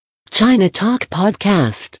China Talk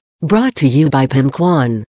Podcast, brought to you by Pim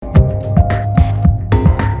Kwan.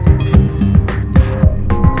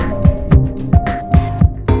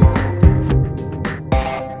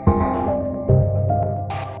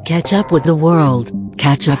 Catch up with the world.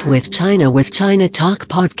 Catch up with China Talk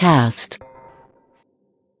Podcast.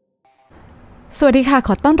 สวัสดีค่ะข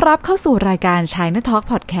อต้อนรับเข้าสู่รายการ China Talk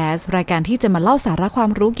Podcast รายการที่จะมาเล่าสาระควา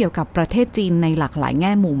มรู้เกี่ยวกับประเทศจีนในหลากหลายแ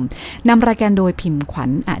ง่มุมนำรายการโดยพิมพ์ขวั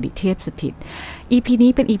ญอดิเทพสถิต EP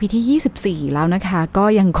นี้เป็น EP ที่24แล้วนะคะก็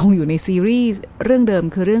ยังคงอยู่ในซีรีส์เรื่องเดิม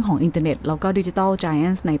คือเรื่องของอินเทอร์เน็ตแล้วก็ Digital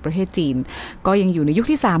Giants ในประเทศจีนก็ยังอยู่ในยุค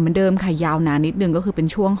ที่3เหมือนเดิมค่ะยาวนานนิดนึงก็คือเป็น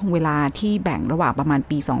ช่วงของเวลาที่แบ่งระหว่างประมาณ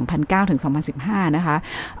ปี2009ถึง2015นะคะ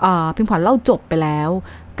พิมพ์ขวัญเล่าจบไปแล้ว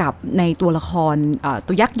กับในตัวละคร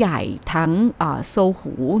ตัวยักษ์ใหญ่ทั้งโซ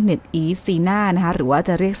หู NetEase ซีน่านะคะหรือว่าจ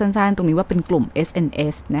ะเรียกสั้นๆตรงนี้ว่าเป็นกลุ่ม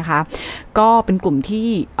SNS นะคะก็เป็นกลุ่มที่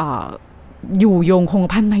อยู่ยงคง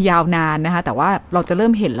พันมายาวนานนะคะแต่ว่าเราจะเริ่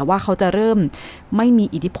มเห็นแล้วว่าเขาจะเริ่มไม่มี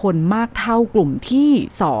อิทธิพลมากเท่ากลุ่มที่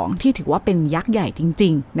2ที่ถือว่าเป็นยักษ์ใหญ่จริ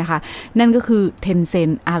งๆนะคะนั่นก็คือ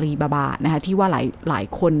Tencent Alibaba นะคะที่ว่าหลาย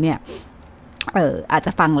คนเนี่ยอาจจ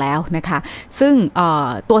ะฟังแล้วนะคะซึ่ง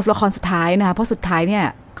ตัวละครสุดท้ายนะคะเพราะสุดท้ายเนี่ย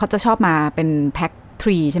เขาจะชอบมาเป็นแพ็ค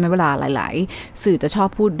3ใช่ไหมเวลาหลายๆสื่อจะชอบ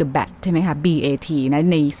พูด The Bat ใช่ไหมคะ BAT นะ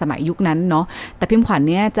ในสมัยยุคนั้นเนาะแต่พิมพ์ขวัญ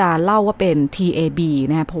เนี่ยจะเล่าว่าเป็น TAB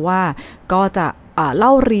นะคะเพราะว่าก็จะเล่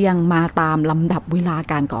าเรียงมาตามลำดับเวลา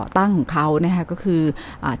การก่อตั้งของเขานะคะก็คือ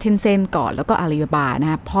Tencent ก่อนแล้วก็ Alibaba นะ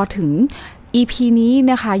คะพอถึง EP นี้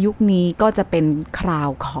นะคะยุคนี้ก็จะเป็นคราว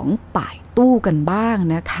ของป่ายตู้กันบ้าง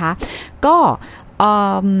นะคะก็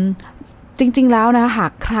จริงๆแล้วนะหา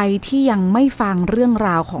กใครที่ยังไม่ฟังเรื่องร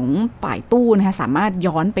าวของป่ายตู้นะคะสามารถ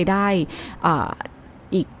ย้อนไปได้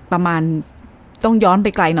อีกประมาณต้องย้อนไป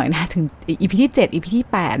ไกลหน่อยนะถึง EP ที่7 EP ที่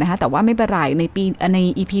8นะคะแต่ว่าไม่เป็นไรใน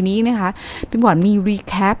EP นี้นะคะพิมพ์ขวัญมีรี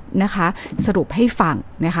แคปนะคะสรุปให้ฟัง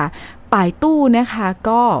นะคะป่ายตู้นะคะ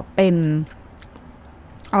ก็เป็น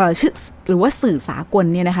ชื่อหรือว่าสื่อสากล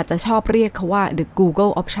เนี่ยนะคะจะชอบเรียกเขาว่า The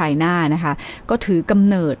Google of China นะคะก็ถือกำ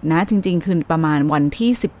เนิดนะจริงๆคือประมาณวันที่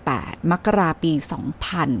18มกราคมปี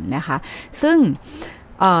2000นะคะซึ่ง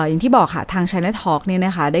อย่างที่บอกค่ะทาง China Talk เนี่ยน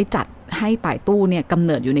ะคะได้จัดให้ป่ายตู้เนี่ยกำเ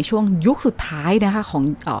นิดอยู่ในช่วงยุคสุดท้ายนะคะของ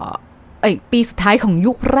ปีสุดท้ายของ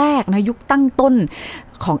ยุคแรกนะยุคตั้งต้น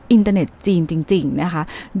ของอินเทอร์เน็ตจีนจริงๆนะคะ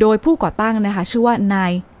โดยผู้ก่อตั้งนะคะชื่อว่านา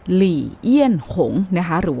ยหลี่เอี้ยนหงนะค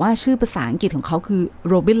ะหรือว่าชื่อภาษาอังกฤษของเขาคือ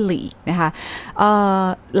โรบินหลี่นะคะ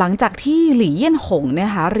หลังจากที่หลี่เอี้ยนหงน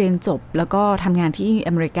ะคะเรียนจบแล้วก็ทำงานที่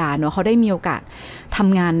อเมริกาเนาะเขาได้มีโอกาสท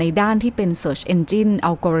ำงานในด้านที่เป็น Search Engine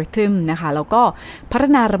Algorithm นะคะแล้วก็พัฒ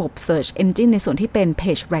นาระบบ Search Engine ในส่วนที่เป็น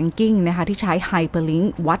Page Ranking นะคะที่ใช้ Hyperlink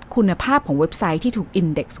วัดคุณภาพของเว็บไซต์ที่ถูก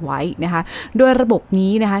Index ไว้นะคะโดยระบบ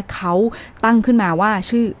นี้นะคะเขาตั้งขึ้นมาว่า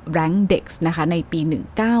ชื่อ RankDex นะคะในปี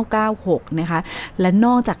1996นะคะและน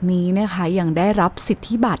อกจากนี้นะคะยังได้รับสิท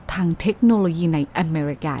ธิบัตรทางเทคโนโลยีในอเม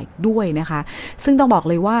ริกาด้วยนะคะซึ่งต้องบอก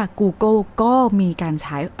เลยว่า Google ก็มีการใ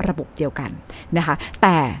ช้ระบบเดียวกันนะคะแ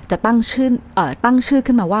ต่จะตั้งชื่อ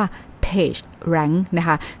ขึ้นมาว่า Page Rank นะค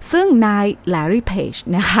ะซึ่งนาย Larry Page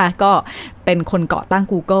นะคะก็เป็นคนก่อตั้ง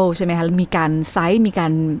Google ใช่ไหมคะมีการไซต์มีกา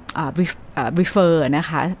รrefer นะ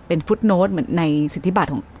คะเป็น footnote เหมือนในสิทธิบัตร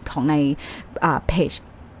ของในPage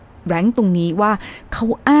Rank ตรงนี้ว่าเขา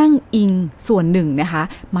อ้างอิงส่วนหนึ่งนะคะ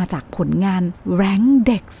มาจากผลงาน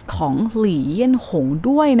RankDex ของหลี่เอี้ยนหง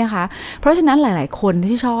ด้วยนะคะเพราะฉะนั้นหลายๆคน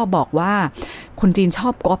ที่ชอบบอกว่าคนจีนชอ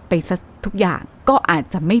บก๊อปไปซะทุกอย่างก็อาจ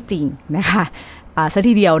จะไม่จริงนะคะซะ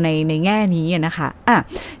ทีเดียวในแง่นี้นะคะ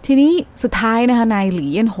ทีนี้สุดท้ายนะคะนายหลี่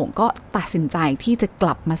เอี้ยนหงก็ตัดสินใจที่จะก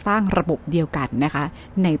ลับมาสร้างระบบเดียวกันนะคะ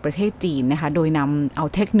ในประเทศจีนนะคะโดยนำเอา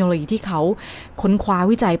เทคโนโลยีที่เขาค้นคว้า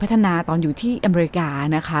วิจัยพัฒนาตอนอยู่ที่อเมริกา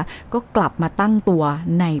นะคะก็กลับมาตั้งตัว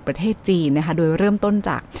ในประเทศจีนนะคะโดยเริ่มต้นจ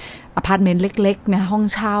ากอพาร์ตเมนต์เล็กๆนะห้อง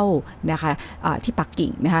เช่านะคะที่ปักกิ่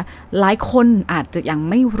งนะคะหลายคนอาจจะยัง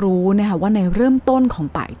ไม่รู้นะคะว่าในเริ่มต้นของ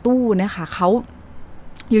ป่ายตู้นะคะเขา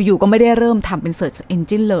อยู่ๆก็ไม่ได้เริ่มทำเป็น Search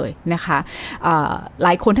Engine เลยนะคะหล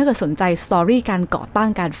ายคนถ้าเกิดสนใจสตอรี่การก่อตั้ง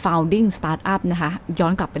การ founding startup นะคะย้อ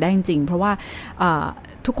นกลับไปได้จริงๆเพราะว่า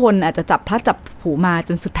ทุกคนอาจจะจับพลัดจับผลูมาจ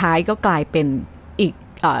นสุดท้ายก็กลายเป็นอีก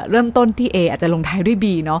เริ่มต้นที่ A อาจจะลงท้ายด้วย B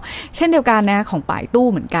เนาะเช่นเดียวกันนะของป่ายตู้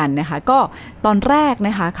เหมือนกันนะคะก็ตอนแรกน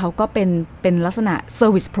ะคะเขาก็เป็นลักษณะ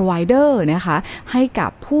Service Provider นะคะให้กั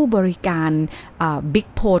บผู้บริการBig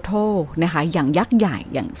Portal นะคะอย่างยักษ์ใหญ่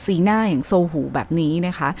อย่างซีน่าอย่างโซหูแบบนี้น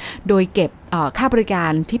ะคะโดยเก็บค่าบริกา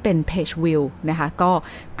รที่เป็น Page View นะคะก็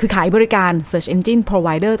คือขายบริการ Search Engine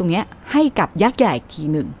Provider ตรงนี้ให้กับยักษ์ใหญ่ที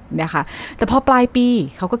หนึ่งนะคะแต่พอปลายปี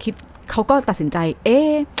เขาก็ตัดสินใจ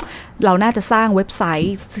เราน่าจะสร้างเว็บไซ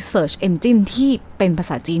ต์ Search Engine ที่เป็นภา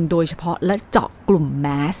ษาจีนโดยเฉพาะและเจาะกลุ่ม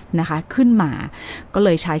mass นะคะขึ้นมาก็เล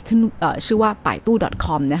ยใช้ขึ้นชื่อว่าป่ายตู้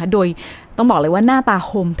 .com นะคะโดยต้องบอกเลยว่าหน้าตาโ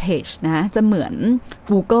ฮมเพจนะจะเหมือน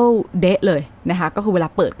Google เดะเลยนะคะก็คือเวลา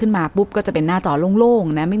เปิดขึ้นมาปุ๊บก็จะเป็นหน้าจอโล่ง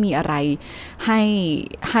ๆนะไม่มีอะไรใ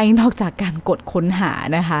ห้นอกจากการกดค้นหา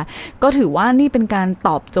นะคะก็ถือว่านี่เป็นการต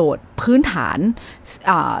อบโจทย์พื้นฐาน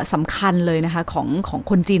สำคัญเลยนะคะของ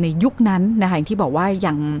คนจีนในยุคนั้นนะคะอย่างที่บอกว่าอ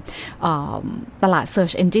ย่างตลาด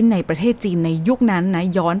Search Engine ในประเทศจีนในยุคนั้นนะ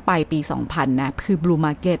ย้อนไปปี 2000 นะคือ Blue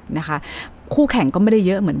Market นะคะคู่แข่งก็ไม่ได้เ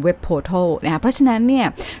ยอะเหมือนเว็บโพร์ทัลนะคะเพราะฉะนั้นเนี่ย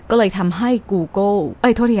ก็เลยทำให้ Google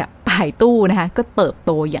โทษทีอ่ะป่ายตู้นะคะก็เติบโ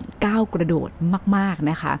ตอย่างก้าวกระโดดมากๆ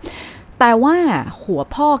นะคะแต่ว่าหัว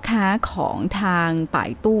พ่อค้าของทางป่า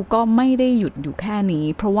ยตู้ก็ไม่ได้หยุดอยู่แค่นี้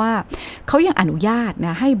เพราะว่าเขายังอนุญาตน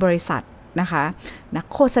ะให้บริษัทนะคะนัก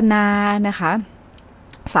โฆษณานะคะ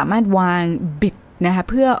สามารถวางบิดนะคะ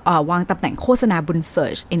เพื่อวางตำแหน่งโฆษณาบน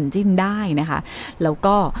Search Engine ได้นะคะแล้ว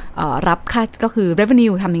ก็รับค่าก็คือ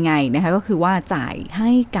revenue ทำยังไงนะคะก็คือว่าจ่ายใ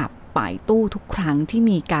ห้กับป่ายตู้ทุกครั้งที่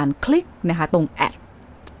มีการคลิกนะคะตรงแอด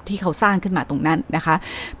ที่เขาสร้างขึ้นมาตรงนั้นนะคะ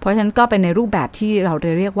เพราะฉะนั้นก็เป็นในรูปแบบที่เรา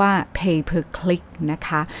เรียกว่า pay per click นะค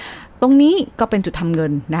ะตรงนี้ก็เป็นจุดทำเงิ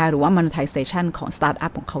นนะคะหรือว่า monetization ของ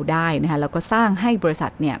startup ของเขาได้นะคะแล้วก็สร้างให้บริษั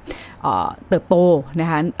ทเนี่ยเติบโตนะ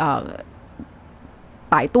คะ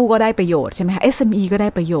ป่ายตู้ก็ได้ประโยชน์ใช่ไหมคะ SME ก็ได้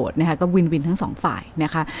ประโยชน์นะคะก็วินวินทั้งสองฝ่ายน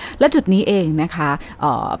ะคะและจุดนี้เองนะคะ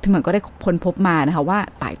พี่เหมือนก็ได้ค้นพบมานะคะว่า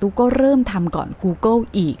ป่ายตู้ก็เริ่มทำก่อน Google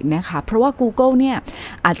อีกนะคะเพราะว่า Google เนี่ย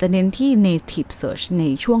อาจจะเน้นที่ native search ใน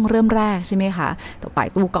ช่วงเริ่มแรกใช่ไหมคะแต่ป่าย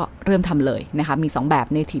ตู้ก็เริ่มทำเลยนะคะมี2แบบ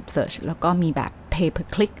native search แล้วก็มีแบบ pay per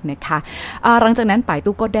click นะคะหลังจากนั้นป่าย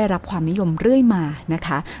ตู้ก็ได้รับความนิยมเรื่อยมานะค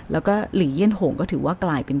ะแล้วก็หลี่เยี่ยนหงก็ถือว่าก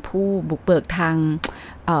ลายเป็นผู้บุกเบิกทาง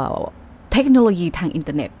เทคโนโลยีทางอินเท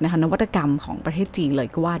อร์เน็ตนะคะนวัตกรรมของประเทศจีนเลย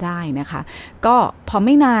ก็ว่าได้นะคะก็พอไ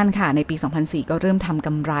ม่นานค่ะในปี 2004 ก็เริ่มทำก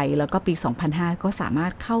ำไรแล้วก็ปี 2005 ก็สามาร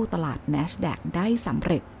ถเข้าตลาด NASDAQ ได้สำเ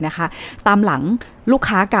ร็จนะคะตามหลังลูก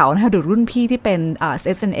ค้าเก่านะคะหรือรุ่นพี่ที่เป็น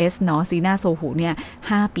SNS เนาะซีน่าโซหูเนี่ย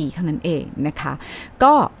5 ปีเท่านั้นเองนะคะ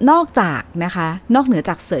ก็นอกจากนะคะนอกเหนือ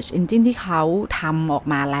จาก Search Engine ที่เขาทำออก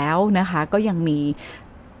มาแล้วนะคะก็ยังมี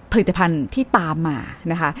ผลิตภัณฑ์ที่ตามมา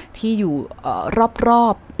นะคะที่อยู่รอ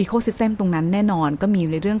บๆอีโคซิสเต็มตรงนั้นแน่นอนก็มี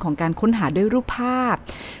ในเรื่องของการค้นหาด้วยรูปภาพ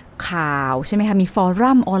ข่าวใช่ไหมคะมีฟอ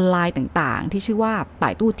รัมออนไลน์ต่างๆที่ชื่อว่าป่า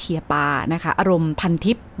ยตู้เทียปานะคะอารมณ์พัน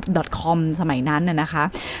ทิป .com สมัยนั้นนะคะ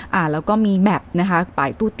แล้วก็มีแมปนะคะป่า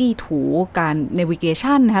ยตู้ตี้ถูการ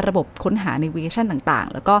navigation นะคะระบบค้นหา navigation ต่าง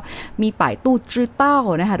ๆแล้วก็มีป่ายตู้จื้อเต้า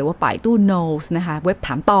นะคะหรือว่าป่ายตู้ Knows นะคะเว็บถ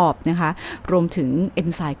ามตอบนะคะรวมถึง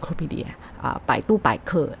Encyclopediaป่ายตู้ป่ายเ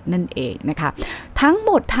คอนั่นเองนะคะทั้งห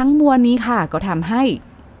มดทั้งมวลนี้ค่ะก็ทำให้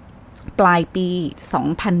ปลายปี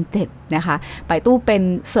 2007 นะคะป่ายตู้เป็น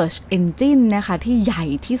Search Engine นะคะที่ใหญ่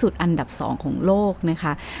ที่สุดอันดับ2ของโลกนะค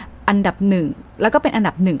ะอันดับ1แล้วก็เป็นอัน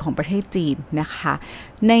ดับ1ของประเทศจีนนะคะ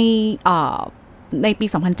ในปี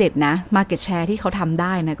 2007 นะ market share ที่เขาทำไ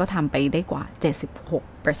ด้นะก็ทำไปได้กว่า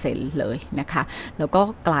 76% เลยนะคะแล้วก็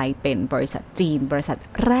กลายเป็นบริษัทจีนบริษัท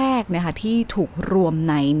แรกนะคะที่ถูกรวม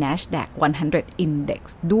ใน NASDAQ 100 Index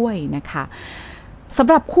ด้วยนะคะสำ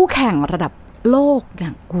หรับคู่แข่งระดับโลกอย่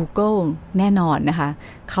าง Google แน่นอนนะคะ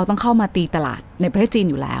เขาต้องเข้ามาตีตลาดในประเทศจีน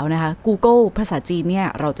อยู่แล้วนะคะ Google ภาษาจีนเนี่ย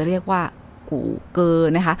เราจะเรียกว่ากูเกอร์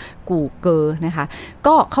นะคะกูเกอร์นะคะ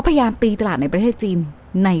ก็เขาพยายามตีตลาดในประเทศจีน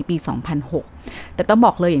ในปี 2006 แต่ต้องบ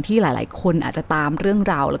อกเลยอย่างที่หลายๆคนอาจจะตามเรื่อง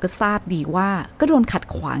ราวแล้วก็ทราบดีว่าก็โดนขัด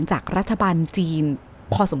ขวางจากรัฐบาลจีน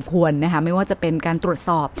พอสมควรนะคะไม่ว่าจะเป็นการตรวจส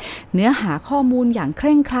อบเนื้อหาข้อมูลอย่างเค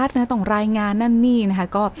ร่งครัดนะต้องรายงานนั่นนี่นะคะ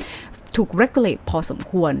ก็ถูก regulate พอสม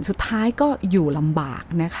ควรสุดท้ายก็อยู่ลำบาก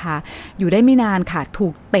นะคะอยู่ได้ไม่นานค่ะถู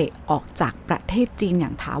กเตะออกจากประเทศจีนอย่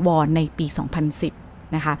างถาวรในปี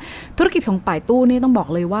 2010 นะคะธุรกิจของป่ายตู้นี่ต้องบอก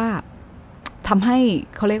เลยว่าทำให้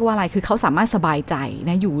เขาเรียกว่าอะไรคือเขาสามารถสบายใจ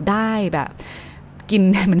นะอยู่ได้แบบกิน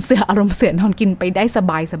เหมือนเสืออารมณ์เสือนอนกินไปได้ส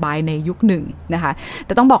บายในยุคหนึ่งนะคะแ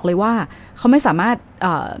ต่ต้องบอกเลยว่าเขาไม่สามารถ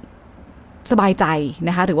สบายใจน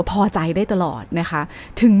ะคะหรือว่าพอใจได้ตลอดนะคะ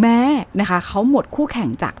ถึงแม้นะคะเขาหมดคู่แข่ง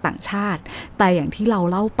จากต่างชาติแต่อย่างที่เรา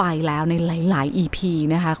เล่าไปแล้วในหลายๆ EP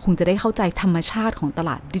นะคะคงจะได้เข้าใจธรรมชาติของตล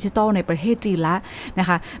าดดิจิทัลในประเทศจีนแล้วนะค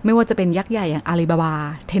ะไม่ว่าจะเป็นยักษ์ใหญ่อย่างอาลีบาบา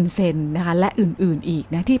Tencent นะคะและอื่นๆอีก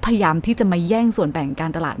นะที่พยายามที่จะมาแย่งส่วนแบ่งกา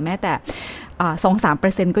รตลาดแม้แต่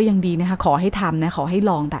2-3% ก็ยังดีนะคะขอให้ทำนะขอให้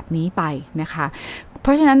ลองแบบนี้ไปนะคะเพ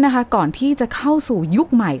ราะฉะนั้นนะคะก่อนที่จะเข้าสู่ยุค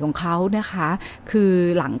ใหม่ของเขานะคะคือ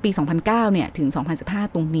หลังปี 2009 เนี่ยถึง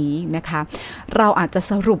 2015 ตรงนี้นะคะเราอาจจะ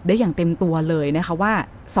สรุปได้อย่างเต็มตัวเลยนะคะว่า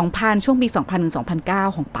ช่วงปี 2000 ถึง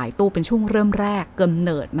 2009 ของป่ายตู้เป็นช่วงเริ่มแรกกำเ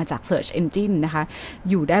นิดมาจาก Search Engine นะคะ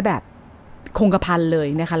อยู่ได้แบบ คงกระพันเลย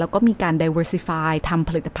นะคะแล้วก็มีการ diversify ทำ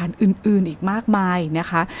ผลิตภัณฑ์อื่นๆอีกมากมายนะ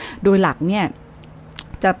คะโดยหลักเนี่ย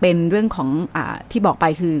จะเป็นเรื่องของที่บอกไป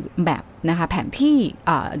คือแบบนะคะแผนที่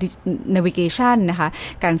navigation นะคะ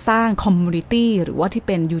การสร้าง community หรือว่าที่เ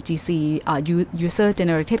ป็น UGC user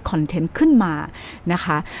generated content ขึ้นมานะค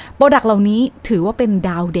ะโปรดักต์เหล่านี้ถือว่าเป็นด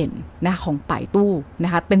าวเด่นนะของป่ายตู้น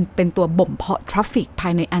ะคะเป็นตัวบ่มเพาะ traffic ภา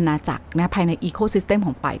ยในอาณาจักรนะภายใน ecosystem ข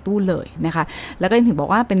องป่ายตู้เลยนะคะแล้วก็ยังถือบอก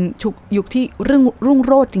ว่าเป็นยุคที่รุ่ง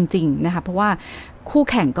โรจน์จริงๆนะคะเพราะว่าคู่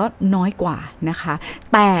แข่งก็น้อยกว่านะคะ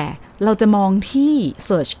แต่เราจะมองที่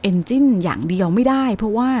Search Engine อย่างเดียวไม่ได้เพรา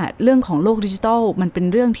ะว่าเรื่องของโลกดิจิทัลมันเป็น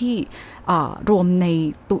เรื่องที่รวม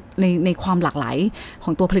ในความหลากหลายข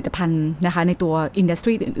องตัวผลิตภัณฑ์นะคะในตัวอินดัสท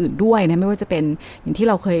รีอื่นๆด้วยนะไม่ว่าจะเป็นอย่างที่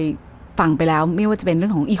เราเคยฟังไปแล้วไม่ว่าจะเป็นเรื่อ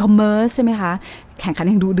งของอีคอมเมิร์ซใช่ไหมคะแข่งขัน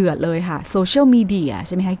อย่างดูเดือดเลยค่ะโซเชียลมีเดียใ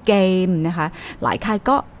ช่ไหมคะเกมนะคะหลายค่าย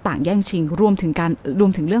ก็ต่างแย่งชิงรวม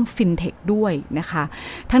ถึงเรื่องฟินเทคด้วยนะคะ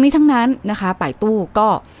ทั้งนี้ทั้งนั้นนะคะป่ายตู้ก็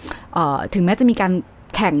ถึงแม้จะมีการ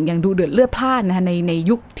แข่งอย่างดูเดือดเลือดพล่านนะคะใน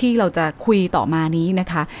ยุคที่เราจะคุยต่อมานี้นะ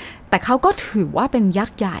คะแต่เขาก็ถือว่าเป็นยั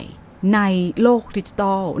กษ์ใหญ่ในโลกดิจิ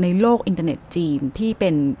ทัลในโลกอินเทอร์เน็ตจีนที่เป็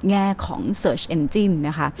นแง่ของ Search Engine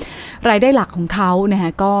นะคะรายได้หลักของเขานะค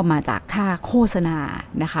ะก็มาจากค่าโฆษณา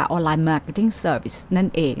นะคะออนไลน์มาร์เก็ตติ้งเซอร์วิสนั่น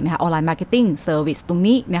เองนะคะออนไลน์มาร์เก็ตติ้งเซอร์วิสตรง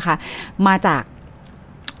นี้นะคะมาจาก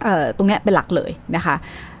ตรงนี้เป็นหลักเลยนะคะ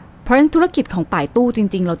เพราะฉะนั้นธุรกิจของป่ายตู้จ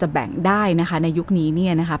ริงๆเราจะแบ่งได้นะคะในยุคนี้เนี่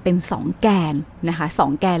ยนะคะเป็น2แกนนะคะ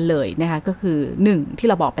2แกนเลยนะคะก็คือ1ที่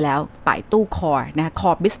เราบอกไปแล้วป่ายตู้ core นะคะ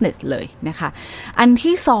core business เลยนะคะอัน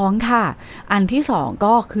ที่2ค่ะอันที่2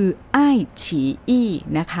ก็คืออ้ายฉีอี้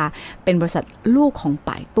นะคะเป็นบริษัทลูกของ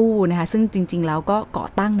ป่ายตู้นะคะซึ่งจริงๆแล้วก็ก่อ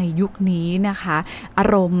ตั้งในยุคนี้นะคะอา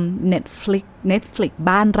รมณ์ Netflix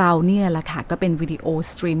บ้านเราเนี่ยแหละค่ะก็เป็นวิดีโอ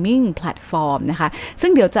สตรีมมิ่งแพลตฟอร์มนะคะซึ่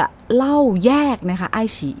งเดี๋ยวจะเล่าแยกนะคะไอ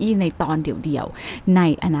ฉีอี้ในตอนเดี่ยวๆใน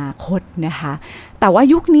อนาคตนะคะแต่ว่า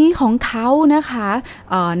ยุคนี้ของเขานะคะ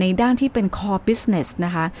ในด้านที่เป็น core business น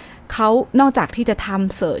ะคะเขานอกจากที่จะท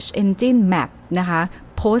ำ search engine map นะคะ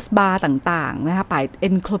post bar ต่างๆนะคะไป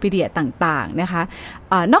encyclopedia ต่างๆนะคะ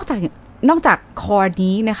นอกจาก core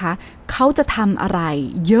นี้นะคะเขาจะทำอะไร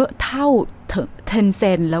เยอะเท่า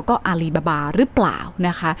Tencent แล้วก็ Alibaba หรือเปล่าน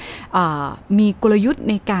ะคะมีกลยุทธ์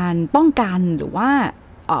ในการป้องกันหรือว่า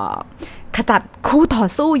ขจัดคู่ต่อ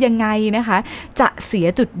สู้ยังไงนะคะจะเสีย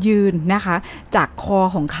จุดยืนนะคะจากคอ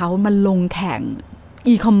ของเขามันลงแข่ง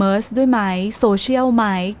อีคอมเมิร์ซด้วยไหมโซเชียลไหม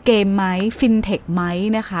เกมไหมฟินเทคไหม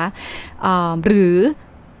นะคะหรือ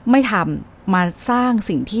ไม่ทำมาสร้าง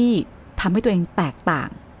สิ่งที่ทำให้ตัวเองแตกต่าง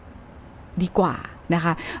ดีกว่านะค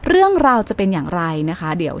ะเรื่องราวจะเป็นอย่างไรนะคะ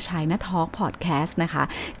เดี๋ยว China Talk Podcast นะคะ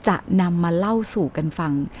จะนำมาเล่าสู่กันฟั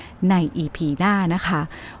งใน EP หน้านะคะ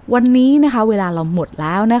วันนี้นะคะเวลาเราหมดแ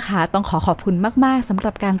ล้วนะคะต้องขอบคุณมากๆสำห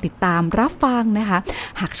รับการติดตามรับฟังนะคะ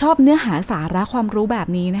หากชอบเนื้อหาสาระความรู้แบบ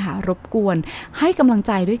นี้นะคะรบกวนให้กำลังใ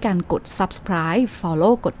จด้วยการกด Subscribe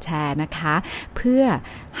Follow กดแชร์นะคะเพื่อ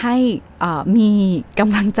ให้มีก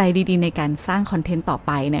ำลังใจดีๆในการสร้างคอนเทนต์ต่อไ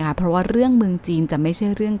ปนะคะเพราะว่าเรื่องเมืองจีนจะไม่ใช่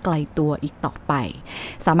เรื่องไกลตัวอีกต่อไป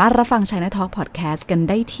สามารถรับฟัง China Talk Podcast กัน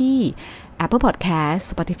ได้ที่ Apple Podcast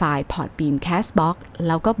Spotify Podbean Castbox แ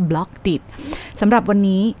ล้วก็ Blogdit สำหรับวัน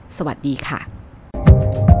นี้สวัสดีค่ะ